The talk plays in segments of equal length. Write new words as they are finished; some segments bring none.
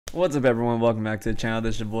What's up, everyone? Welcome back to the channel.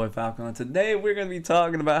 This is your boy Falcon. Today we're going to be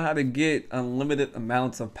talking about how to get unlimited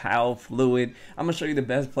amounts of PAL fluid. I'm going to show you the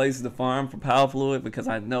best places to farm for PAL fluid because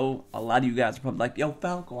I know a lot of you guys are probably like, yo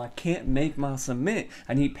Falcon, I can't make my cement.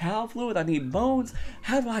 I need PAL fluid, I need bones.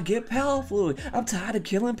 How do I get PAL fluid? I'm tired of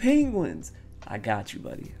killing penguins. I got you,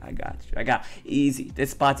 buddy. I got you. I got easy.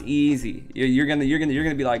 This spot's easy. You're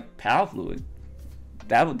gonna be like, PAL fluid?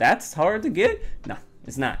 That's hard to get? No,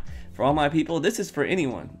 it's not. For all my people, this is for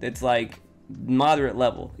anyone that's like moderate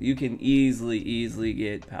level. You can easily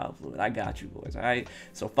get PAL fluid. I got you, boys. All right,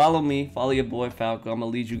 so follow me, follow your boy Falco. I'm gonna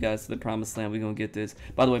lead you guys to the promised land. We're gonna get this.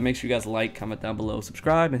 By the way, make sure you guys like, comment down below,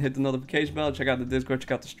 subscribe, and hit the notification bell. Check out the Discord,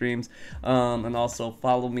 check out the streams, and also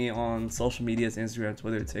follow me on social medias, Instagram,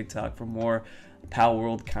 Twitter, TikTok, for more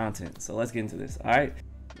PalWorld content. So let's get into this. All right.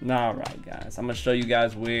 Alright guys, I'm going to show you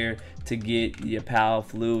guys where to get your PAL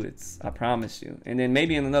fluids, I promise you. And then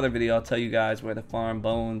maybe in another video I'll tell you guys where to farm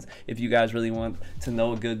bones if you guys really want to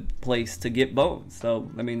know a good place to get bones. So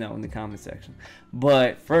let me know in the comment section.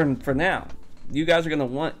 But for now, you guys are going to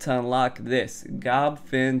want to unlock this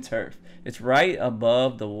Gobfin turf. It's right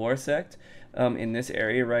above the war sect in this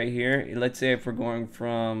area right here. Let's say if we're going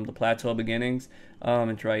from the plateau beginnings,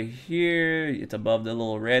 it's right here. It's above the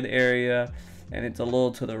little red area. And it's a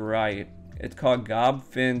little to the right. It's called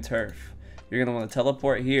Gobfin turf. You're gonna want to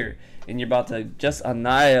teleport here, and you're about to just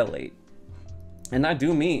annihilate, and I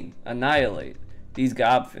do mean annihilate, these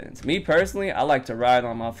Gobfins. Me personally, I like to ride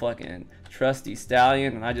on my fucking trusty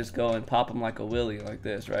stallion, and I just go and pop them like a willy, like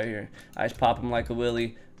this right here. I just pop them like a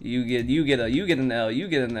willy. You get an L. You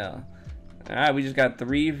get an L. All right, we just got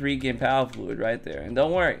 3 freaking PAL fluid right there, and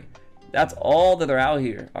don't worry. That's all that are out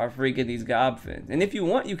here, are freaking these Gobfins. And if you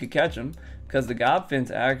want, you could catch them, because the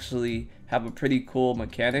Gobfins actually have a pretty cool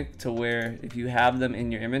mechanic to where if you have them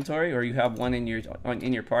in your inventory or you have one in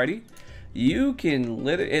your party, you can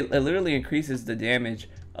it literally increases the damage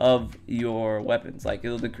of your weapons. Like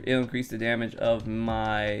it'll increase the damage of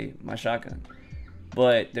my shotgun.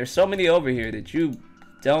 But there's so many over here that you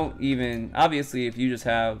don't even, obviously if you just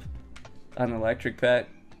have an electric pet,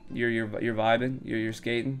 you're vibing, you're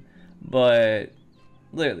skating. But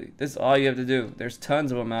literally, this is all you have to do. There's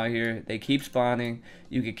tons of them out here. They keep spawning.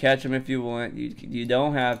 You can catch them if you want. You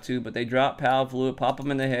don't have to, but they drop PAL fluid. Pop them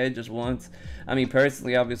in the head just once. I mean,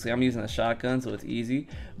 personally, obviously, I'm using a shotgun, so it's easy.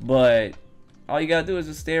 But all you gotta do is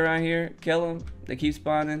just stay around here, kill them. They keep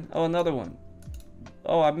spawning. Oh, another one.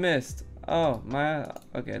 Oh, I missed. Oh, my.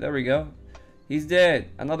 Okay, there we go. He's dead.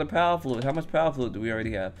 Another PAL fluid. How much PAL fluid do we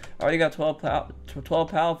already have? I already got 12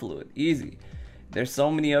 PAL fluid. Easy. There's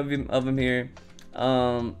so many of them here.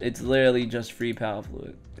 It's literally just free PAL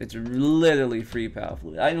fluid. It's literally free PAL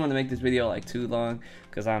fluid. I didn't want to make this video like too long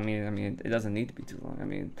because I mean it doesn't need to be too long. I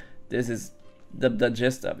mean, this is the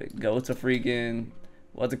gist of it. Go to freaking,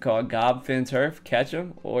 what's it called, Gobfin turf, catch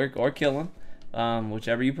them or kill them,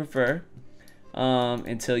 whichever you prefer,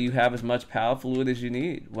 until you have as much PAL fluid as you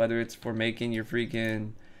need, whether it's for making your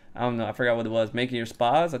freaking, I don't know, I forgot what it was, making your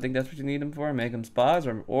spas. I think that's what you need them for, make them spas,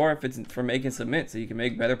 or if it's for making cement so you can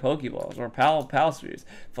make better Pokeballs or PAL spheres.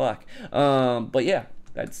 Fuck. But yeah,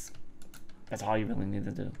 that's all you really need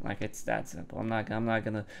to do. Like, it's that simple. I'm not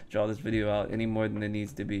gonna draw this video out any more than it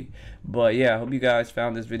needs to be. But yeah, I hope you guys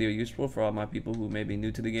found this video useful for all my people who may be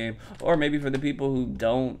new to the game, or maybe for the people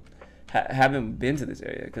who haven't been to this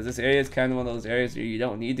area, because this area is kind of one of those areas where you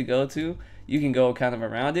don't need to go to. You can go kind of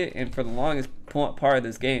around it, and for the longest part of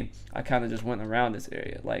this game, I kind of just went around this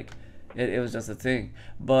area. Like, it was just a thing.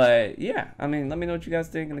 But yeah, I mean, let me know what you guys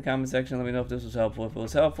think in the comment section. Let me know if this was helpful. If it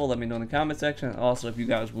was helpful, let me know in the comment section. And also, if you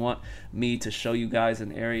guys want me to show you guys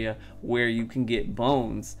an area where you can get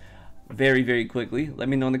bones very quickly, let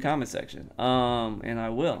me know in the comment section, and I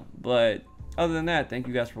will. But other than that, thank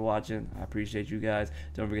you guys for watching. I appreciate you guys.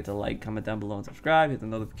 Don't forget to like, comment down below, and subscribe. Hit the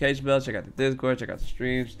notification bell. Check out the Discord. Check out the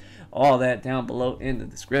streams. All that down below in the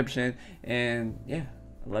description. And yeah,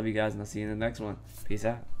 I love you guys, and I'll see you in the next one. Peace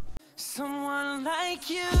out. Someone like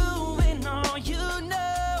you, and all you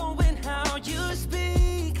know, and how you speak.